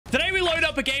Today we load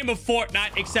up a game of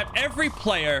Fortnite, except every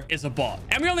player is a bot.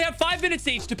 And we only have 5 minutes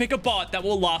each to pick a bot that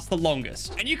will last the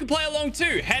longest. And you can play along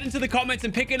too. Head into the comments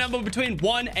and pick a number between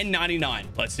 1 and 99.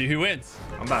 Let's see who wins.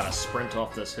 I'm about to sprint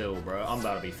off this hill, bro. I'm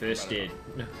about to be first dead.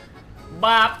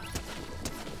 Bop!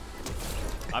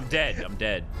 I'm dead. I'm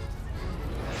dead.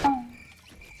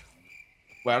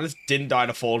 Wait, I just didn't die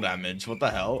to fall damage. What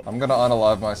the hell? I'm gonna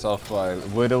unalive myself by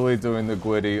literally doing the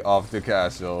Gwitty off the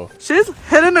castle. She's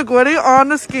hitting the Gwitty on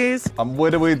the skis. I'm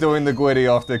literally doing the Gwitty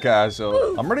off the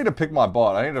castle. I'm ready to pick my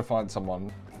bot. I need to find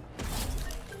someone.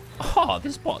 Oh,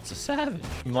 this bot's a savage.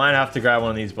 You might have to grab one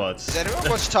of these bots. Does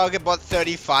anyone watch Target Bot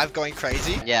 35 going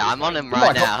crazy? Yeah, I'm on him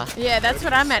right now. Yeah, that's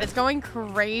what I'm at. It's going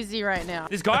crazy right now.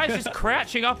 This guy's just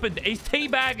crouching up and he's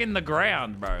teabagging the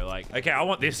ground, bro. Like, okay, I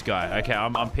want this guy. Okay,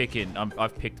 I've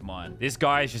picked mine. This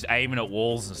guy is just aiming at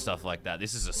walls and stuff like that.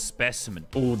 This is a specimen.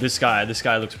 Oh, this guy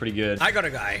looks pretty good. I got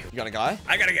a guy. You got a guy?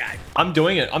 I got a guy. I'm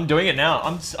doing it. I'm doing it now.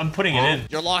 I'm putting it in.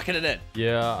 You're locking it in.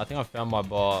 Yeah, I think I found my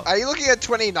bot. Are you looking at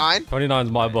 29?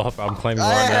 29's my bot. I'm claiming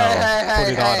right now.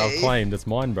 29 I've claimed. It's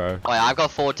mine, bro. Oh, yeah, I've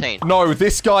got 14. No,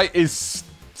 this guy is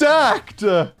stacked.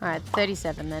 All right,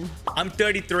 37 then. I'm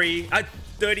 33.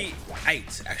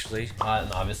 38, actually.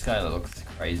 No, this guy looks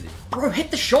crazy. Bro,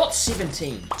 hit the shot,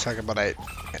 17. Target Bot 8.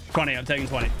 20, I'm taking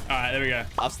 20. All right, there we go.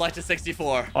 I've selected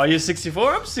 64. Oh, you're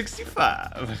 64? I'm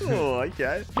 65. Oh,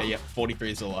 okay. Yeah,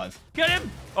 43 is alive. Get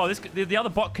him! Oh, the other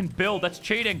bot can build. That's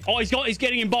cheating. Oh, he's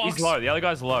getting in box. He's low. The other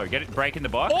guy's low. Get it, break in the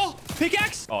box. Oh,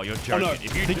 pickaxe. Oh, you're joking. Oh, no.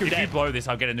 If you blow this,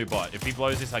 I'll get a new bot. If he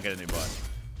blows this, I'll get a new bot.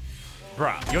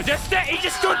 Bruh, you're just there. He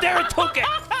just stood there and took it.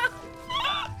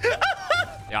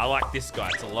 Yeah, I like this guy.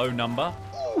 It's a low number.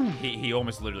 He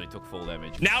almost literally took full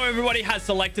damage. Now everybody has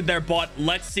selected their bot.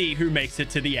 Let's see who makes it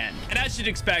to the end. And as you'd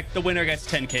expect, the winner gets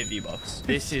 10k V-Bucks.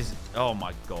 This is... Oh,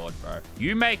 my God, bro.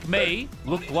 You make me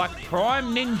look like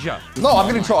Prime Ninja. No, I'm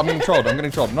getting trolled. I'm getting trolled. I'm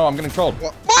getting trolled. No, I'm getting trolled.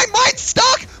 What? Mine's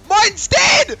stuck! Mine's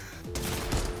dead!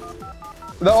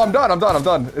 No, I'm done. I'm done. I'm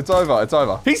done. It's over. It's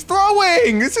over. He's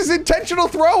throwing. This is intentional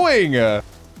throwing.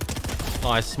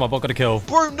 Nice. My bot got a kill.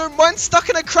 Bro, no, mine's stuck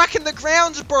in a crack in the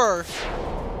ground, bro.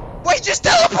 Wait, just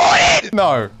teleported!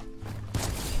 No.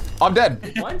 I'm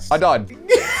dead. I died.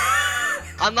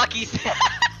 Unlucky.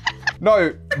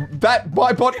 No,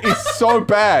 my bot is so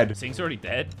bad. Sync's already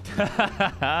dead.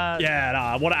 Yeah,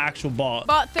 nah, what an actual bot.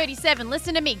 Bot 37,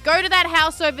 listen to me. Go to that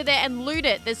house over there and loot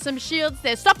it. There's some shields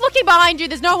there. Stop looking behind you.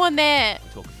 There's no one there.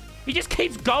 He just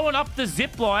keeps going up the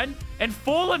zip line and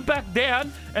falling back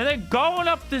down and then going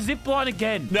up the zip line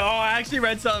again. No, I actually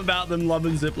read something about them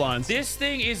loving zip lines. This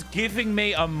thing is giving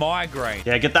me a migraine.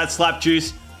 Yeah, get that slap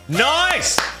juice.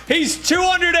 Nice! He's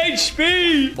 200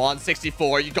 HP! Come on,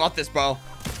 64. You got this, bro.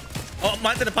 Oh,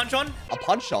 mine's in a punch on? A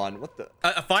punch on? What the?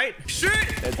 A fight? Shoot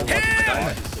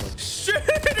him! Shoot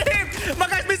him! My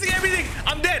guy's missing everything.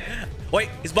 I'm dead. Wait,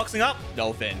 he's boxing up?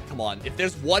 No, Vin. Come on. If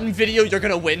there's one video you're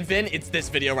gonna win, Vin, it's this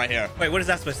video right here. Wait, what is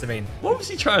that supposed to mean? What was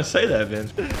he trying to say there,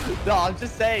 Vin? No, I'm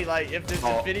just saying, like, if there's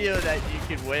a video that you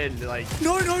can win, like...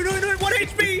 No, 1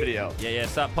 HP! Video. Yeah,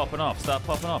 start popping off. Start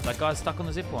popping off. That guy's stuck on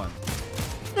the zip line.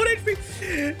 1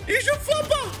 HP! Use your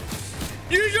flopper!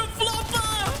 Use your flopper!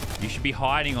 You should be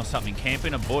hiding or something. Camp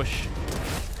in a bush.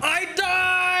 I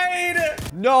died!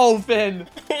 No, Vin.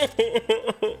 I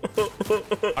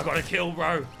got a kill,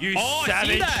 bro. You Oh, savage.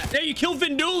 I see that. There, you killed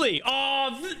Vin Dooley.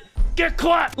 Oh, get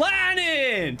clapped.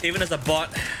 Lannon. Even as a bot,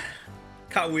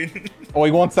 can't win. Oh,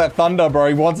 he wants that thunder, bro.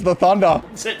 He wants the thunder.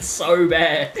 It's so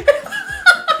bad.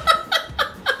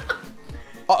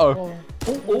 Uh-oh.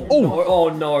 Oh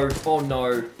no. Oh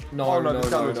no.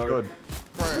 Good.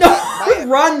 No!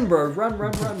 Run, bro. Run.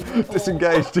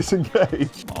 Disengage.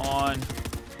 Come on.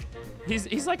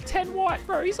 He's like 10 white,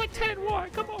 bro. He's like 10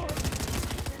 white. Come on.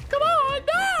 Come on,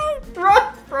 no!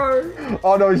 Run, bro.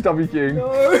 Oh, no, he's WQing.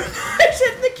 No. I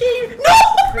said the key.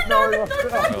 No.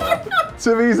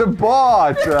 Timmy's a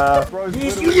bot.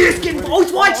 Yes, get him. Oh,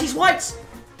 he's white.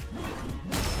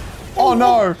 Oh,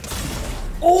 no.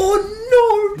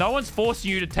 Oh, no. No one's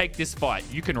forcing you to take this fight.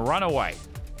 You can run away.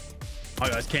 Oh,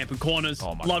 guys, camping corners.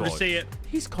 Oh my Love God. to see it.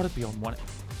 He's got to be on one.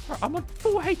 Bro, I'm on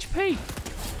 4 HP.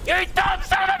 You dumb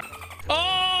son of a...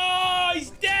 Oh, he's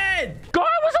dead. Guy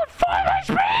was on 5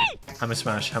 HP. Hammer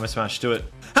smash, do it.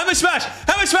 Hammer smash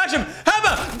him.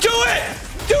 Hammer, do it.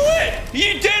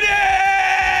 You did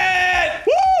it.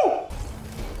 Woo!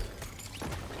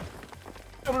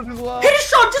 Hit a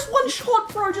shot, just one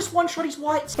shot, bro. Just one shot, he's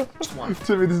white. Just one.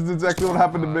 Timmy, this is exactly what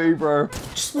happened to me, bro.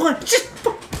 Just one.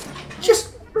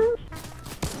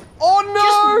 Oh,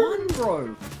 no. Just one,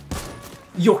 bro.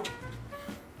 You're...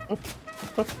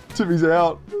 Timmy's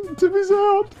out. Timmy's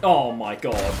out. Oh my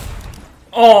god.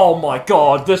 Oh my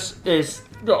god. This is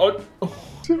God.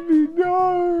 Timmy,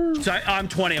 no. So I'm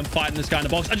 20. I'm fighting this guy in the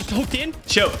box. I just hooked in.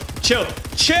 Chill.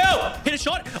 Hit a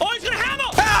shot. Oh, he's got a hammer.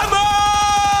 Hammer!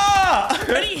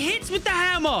 And he hits with the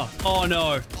hammer. Oh,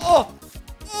 no.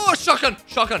 Oh, shotgun.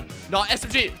 No,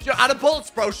 SMG. You're out of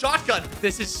bullets, bro. Shotgun.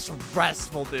 This is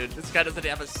stressful, dude. This guy doesn't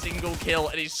have a single kill,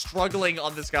 and he's struggling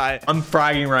on this guy. I'm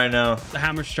fragging right now. The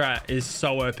hammer strat is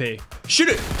so OP. Shoot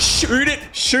it.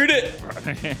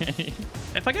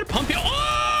 If I get a pump here.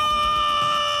 Oh!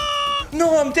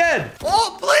 No, I'm dead.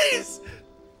 Oh, please.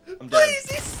 I'm dead.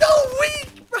 Please, he's so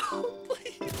weak, bro.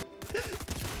 Please.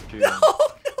 Dude. No.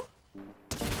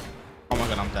 Oh my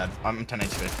god, I'm dead. I'm 10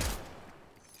 HP.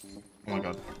 Oh my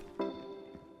god.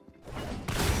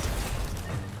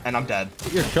 And I'm dead.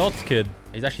 Get your shots, kid.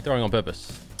 He's actually throwing on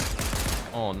purpose.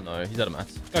 Oh no, he's out of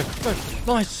mats. Go.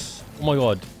 Nice. Oh my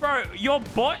god. Bro, your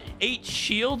bot eats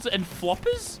shields and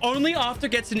floppers? Only after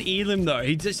gets an elim, though.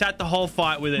 He just had the whole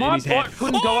fight with it in My his head. bot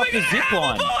couldn't go up the zip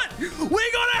line.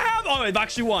 We gotta have... Oh, I've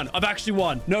actually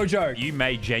won. No joke. You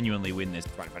may genuinely win this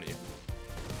right in front of you.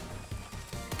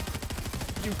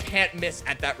 You can't miss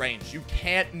at that range. You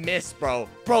can't miss, bro.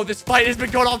 Bro, this fight has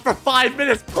been going on for 5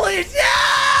 minutes. Please,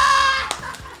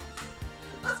 yeah!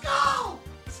 Let's go!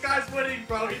 This guy's winning,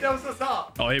 bro. He knows what's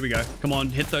up. Oh, here we go. Come on,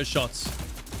 hit those shots.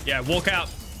 Yeah, walk out.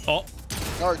 Oh.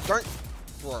 No, don't.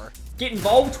 Bro. Get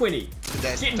involved, Twinny.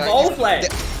 Get involved,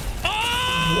 lad.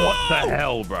 What the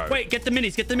hell, bro? Wait, get the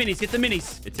minis.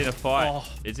 It's in a fight. Oh.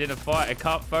 It's in a fight. I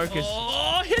can't focus.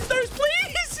 Oh, hit those,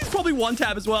 please. He's probably one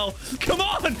tab as well. Come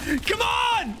on.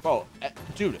 Bro,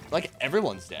 dude, like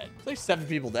everyone's dead. There's like 7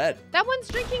 people dead. That one's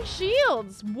drinking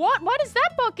shields. What? Why does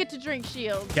that bot get to drink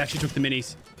shields? He actually took the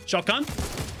minis. Shotgun.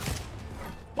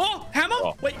 Oh, hammer.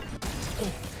 Oh. Wait.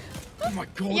 Oh my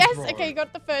god. Yes. bro. Okay, you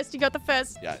got the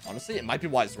first. Yeah, honestly, it might be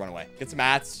wise to run away. Get some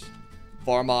mats,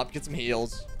 farm up, get some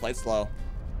heals, play it slow.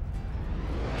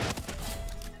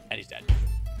 And he's dead.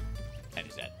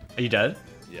 Are you dead?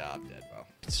 Yeah, I'm dead, bro.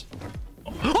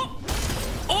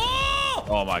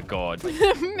 Oh my god.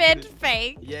 Med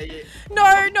fake. Yeah. No.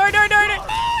 Oh,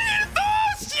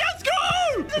 yes, go!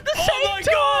 Oh my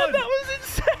god. That was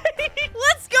insane.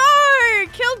 Let's go.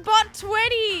 Killed bot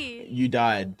 20. You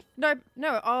died. No.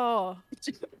 Oh.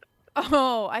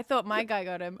 Oh, I thought my guy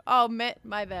got him. Oh,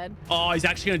 my bad. Oh, he's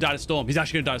actually gonna die to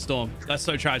storm. That's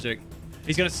so tragic.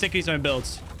 He's gonna stick his own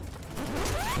builds.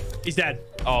 He's dead.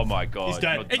 Oh my god. He's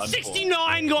dead. It's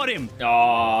 69 got him.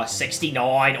 Oh,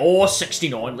 69 or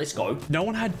 69. Let's go. No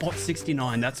one had bot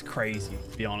 69. That's crazy,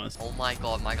 to be honest. Oh my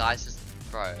god, my guy's just...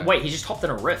 Bro. Wait, he just hopped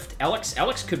in a rift. Alex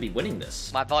could be winning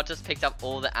this. My bot just picked up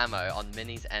all the ammo on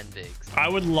minis and bigs. I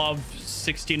would love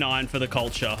 69 for the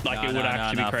culture. Like, it would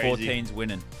actually be crazy. 14's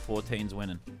winning. 14's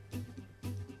winning.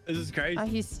 This is crazy. Oh,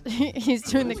 he's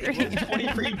doing the green. What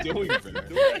are you doing, bro?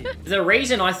 The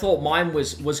reason I thought mine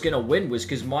was gonna win was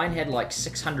because mine had like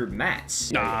 600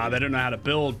 mats. Nah, they don't know how to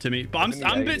build, Timmy. But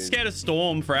I'm a bit scared of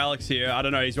Storm for Alex here. I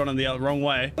don't know. He's running the wrong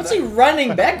way. What's he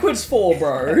running backwards for,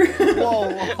 bro?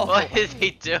 Whoa. What is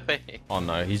he doing? Oh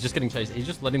no, he's just getting chased. He's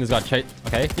just letting this guy chase.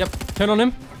 Okay, yep. Turn on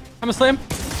him. Hammer slam.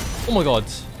 Oh my god.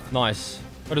 Nice.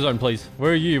 Go to zone, please.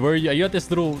 Where are you? Are you at this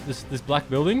little, this black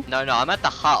building? No, I'm at the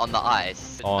hut on the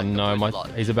ice. Oh like no, lot.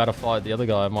 he's about to fight the other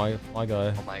guy, my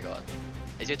guy. Oh my god.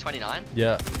 Is he 29?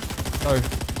 Yeah. Go.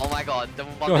 Oh my god, the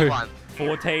 1v1.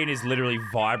 14 is literally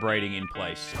vibrating in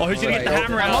place. Oh, who's gonna get the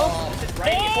hammer out?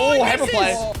 Oh, hammer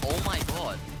play. Oh my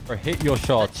god. Bro, hit your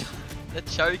shots. They're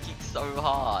choking so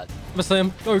hard. Hammer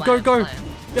slam. Go. Slam.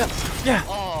 Yeah.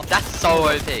 Oh, that's so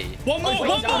OP. One more.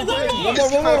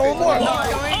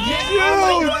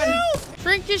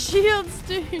 Drink your shields,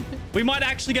 dude. We might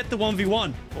actually get the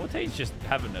 1v1. 14's just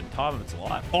having a time of its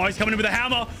life. Oh, he's coming in with a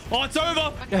hammer. Oh, it's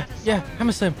over. Yeah.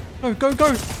 Hammer slam. Go.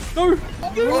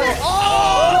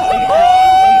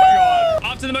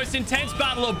 After the most intense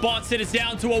battle of bots, it is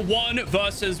down to a 1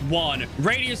 versus 1.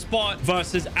 Radius bot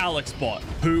versus Alex bot.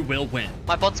 Who will win?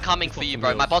 My bot's coming for you,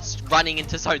 bro. My bot's running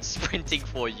into zone sprinting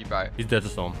for you, bro. He's dead to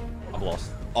storm. I've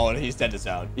lost. Oh, and he's dead to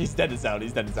sound. He's dead to sound.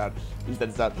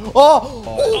 Oh!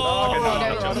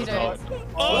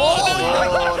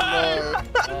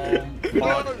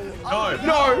 No.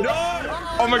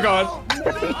 Oh my god.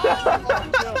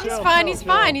 He's fine. No, it's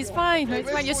fine.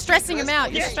 You're stressing him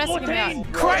out. You're stressing him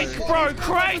out. Crank, bro,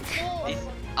 crank. He's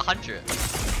 100.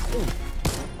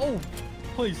 Oh,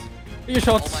 please. Hit your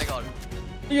shots. Oh my god.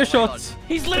 Hit your shots.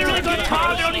 He's literally got a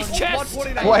target on his chest.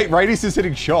 Wait, Radius is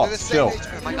hitting shots still.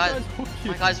 My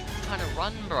guy's trying to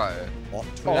run, bro.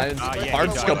 Hard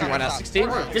scoping right now, 16.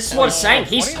 This is what I'm saying.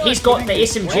 He's got the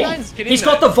SMG. He's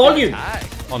got the volume.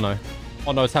 Oh no,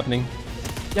 it's happening.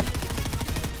 Yep.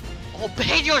 Oh,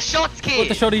 bait your shots, kid. Got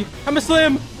the shotty. Hammer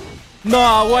slam.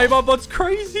 Nah, wait, my bot's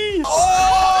crazy.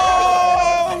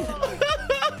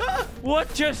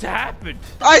 What just happened?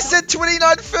 I said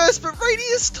 29 first, but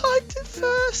Radius typed it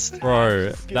first.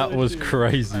 Bro, that was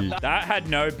crazy. That had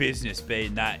no business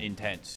being that intense.